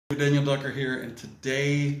Daniel Ducker here, and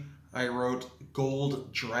today I wrote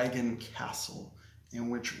Gold Dragon Castle, in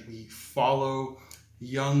which we follow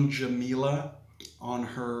young Jamila on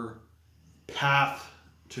her path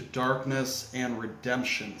to darkness and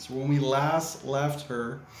redemption. So when we last left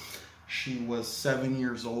her, she was 7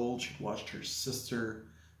 years old. She'd watched her sister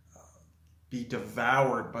be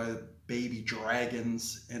devoured by baby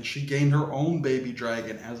dragons, and she gained her own baby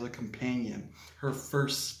dragon as a companion. Her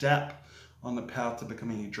first step on the path to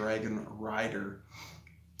becoming a dragon rider.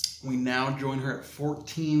 We now join her at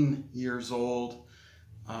 14 years old.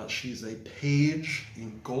 She's a page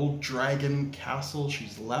in Gold Dragon Castle.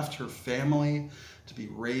 She's left her family to be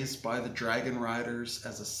raised by the dragon riders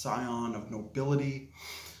as a scion of nobility.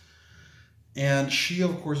 And she,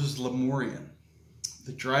 of course, is Lemurian.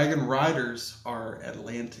 The dragon riders are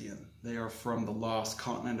Atlantean. They are from the lost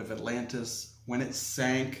continent of Atlantis. When it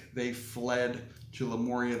sank, they fled to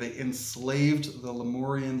Lemuria. They enslaved the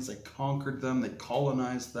Lemurians. They conquered them. They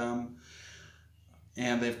colonized them.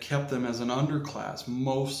 And they've kept them as an underclass.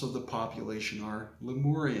 Most of the population are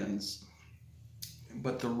Lemurians.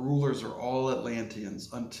 But the rulers are all Atlanteans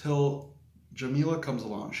until Jamila comes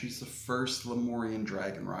along. She's the first Lemurian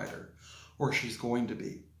dragon rider, or she's going to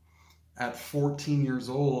be. At 14 years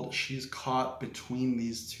old, she's caught between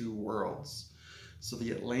these two worlds. So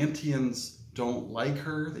the Atlanteans don't like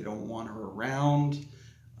her. They don't want her around.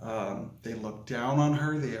 They look down on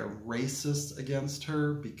her. They are racist against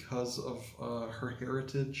her because of her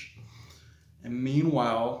heritage. And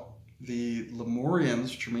meanwhile, the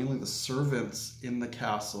Lemurians, which are mainly the servants in the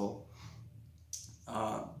castle,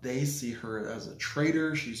 they see her as a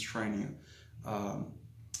traitor. She's trying to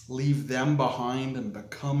leave them behind and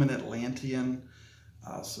become an Atlantean.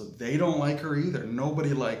 So they don't like her either.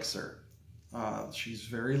 Nobody likes her. She's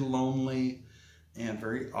very lonely and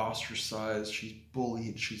very ostracized. She's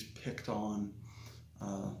bullied. She's picked on.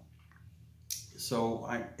 So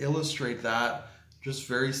I illustrate that just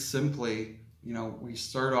very simply. You know, we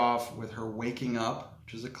start off with her waking up,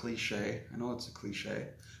 which is a cliche. I know it's a cliche,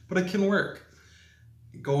 but it can work.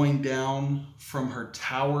 Going down from her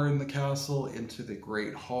tower in the castle into the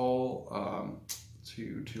Great Hall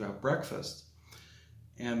to have breakfast.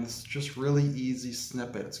 And it's just really easy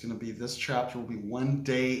snippet. It's going to be, this chapter will be one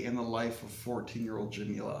day in the life of 14-year-old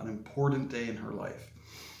Jamila, an important day in her life.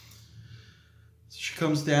 So she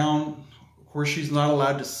comes down. Of course, she's not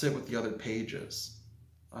allowed to sit with the other pages.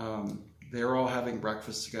 They're all having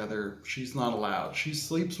breakfast together. She's not allowed. She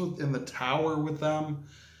sleeps in the tower with them,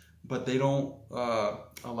 but they don't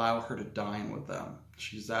allow her to dine with them.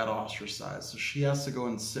 She's that ostracized. So she has to go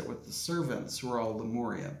and sit with the servants, who are all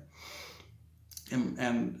Lemurian.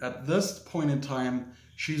 And at this point in time,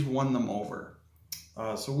 she's won them over.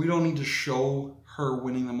 So we don't need to show her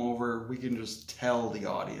winning them over. We can just tell the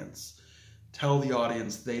audience. Tell the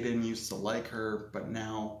audience they didn't used to like her, but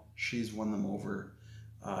now she's won them over.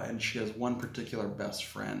 And she has one particular best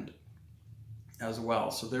friend as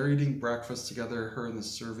well. So they're eating breakfast together, her and the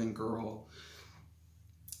serving girl.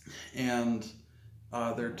 And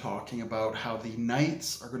they're talking about how the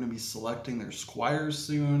knights are going to be selecting their squires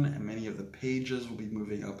soon, and many of the pages will be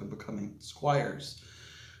moving up and becoming squires.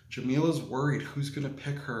 Jamila's worried who's going to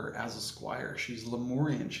pick her as a squire. She's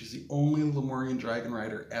Lemurian. She's the only Lemurian dragon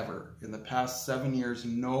rider ever. In the past 7 years,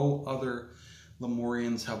 no other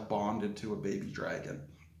Lemurians have bonded to a baby dragon.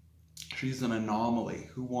 She's an anomaly.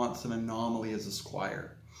 Who wants an anomaly as a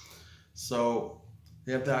squire? So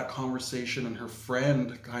they have that conversation, and her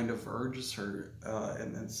friend kind of urges her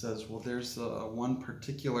and says, well, there's one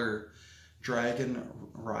particular dragon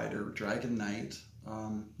rider, dragon knight,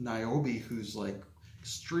 Niobe, who's like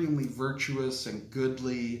extremely virtuous and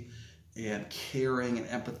goodly and caring and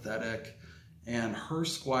empathetic. And her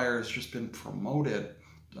squire has just been promoted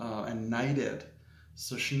and knighted.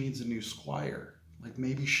 So she needs a new squire. Like,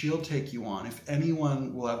 maybe she'll take you on. If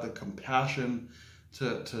anyone will have the compassion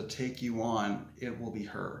to take you on, it will be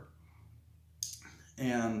her.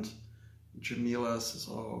 And Jamila says,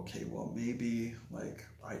 oh, okay, well, maybe, like,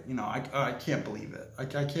 I can't believe it. I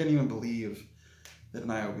can't even believe that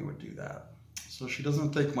Niobe would do that. So she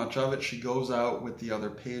doesn't think much of it. She goes out with the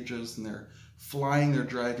other pages, and they're flying their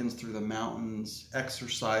dragons through the mountains,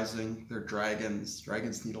 exercising their dragons.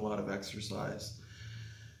 Dragons need a lot of exercise.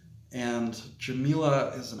 And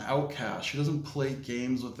Jamila is an outcast. She doesn't play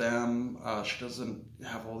games with them. She doesn't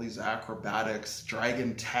have all these acrobatics,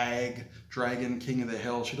 dragon tag, dragon king of the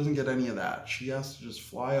hill. She doesn't get any of that. She has to just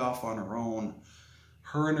fly off on her own.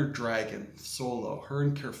 Her and her dragon, solo, her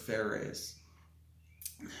and Kerferes.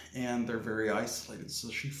 And they're very isolated. So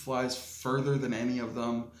she flies further than any of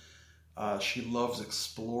them. She loves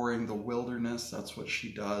exploring the wilderness. That's what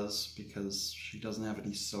she does because she doesn't have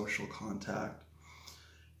any social contact.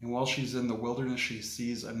 And while she's in the wilderness, she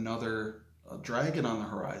sees another dragon on the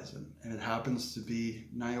horizon. And it happens to be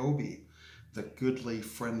Niobe, the goodly,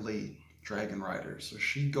 friendly dragon rider. So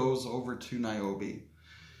she goes over to Niobe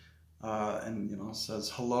and, says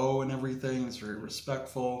hello and everything. It's very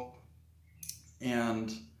respectful.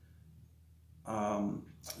 And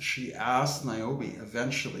she asks Niobe,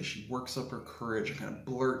 eventually, she works up her courage and kind of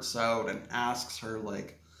blurts out and asks her,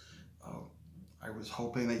 like, I was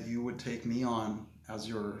hoping that you would take me on as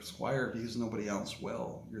your squire because nobody else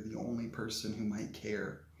will. You're the only person who might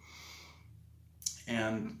care.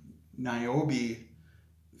 And Niobe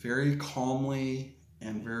very calmly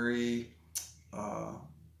and very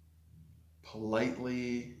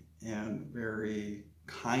politely and very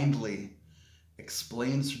kindly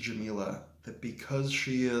explains to Jamila that because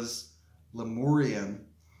she is Lemurian,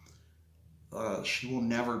 she will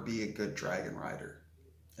never be a good dragon rider.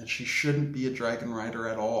 And she shouldn't be a dragon rider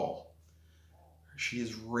at all. She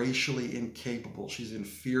is racially incapable. She's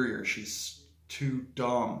inferior. She's too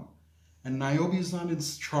dumb. And Niobe's not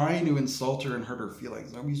trying to insult her and hurt her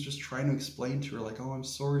feelings. Niobe's just trying to explain to her, like, oh, I'm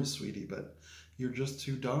sorry, sweetie, but you're just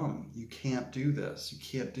too dumb. You can't do this. You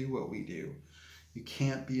can't do what we do. You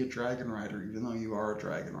can't be a dragon rider, even though you are a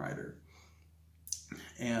dragon rider.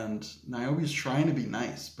 And Niobe's trying to be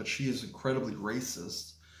nice, but she is incredibly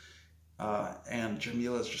racist. And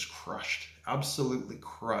Jamila is just crushed, absolutely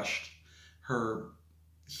crushed. Her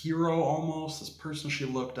hero almost, this person she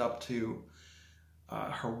looked up to,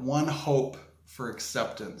 her one hope for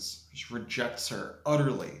acceptance, just rejects her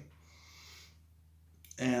utterly.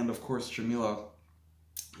 And of course, Jamila,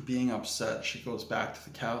 being upset, she goes back to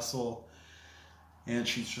the castle and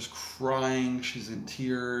she's just crying. She's in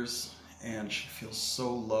tears and she feels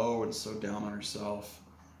so low and so down on herself.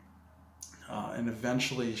 And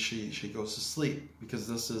eventually she goes to sleep because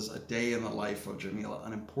this is a day in the life of Jamila,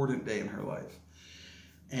 an important day in her life.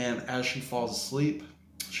 And as she falls asleep,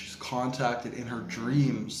 she's contacted in her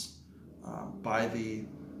dreams by the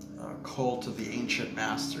cult of the ancient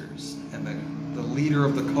masters. And the leader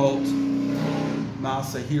of the cult,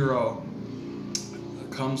 Masahiro,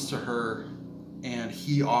 comes to her and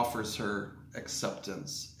he offers her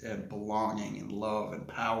acceptance and belonging and love and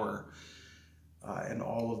power and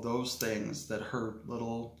all of those things that her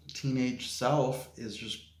little teenage self is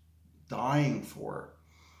just dying for.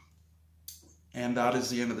 And that is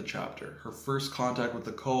the end of the chapter. Her first contact with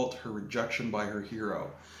the cult, her rejection by her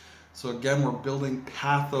hero. So again, we're building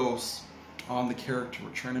pathos on the character.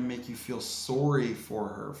 We're trying to make you feel sorry for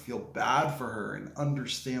her, feel bad for her, and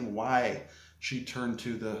understand why she turned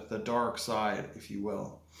to the dark side, if you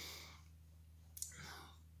will.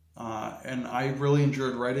 And I really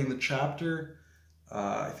enjoyed writing the chapter.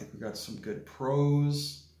 I think we got some good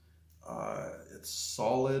prose. It's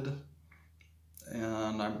solid.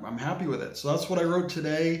 And I'm happy with it. So that's what I wrote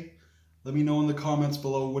today. Let me know in the comments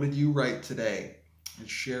below, what did you write today? And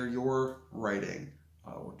share your writing.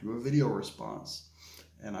 Or do a video response.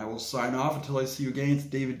 And I will sign off until I see you again. It's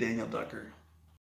David Daniel Ducker.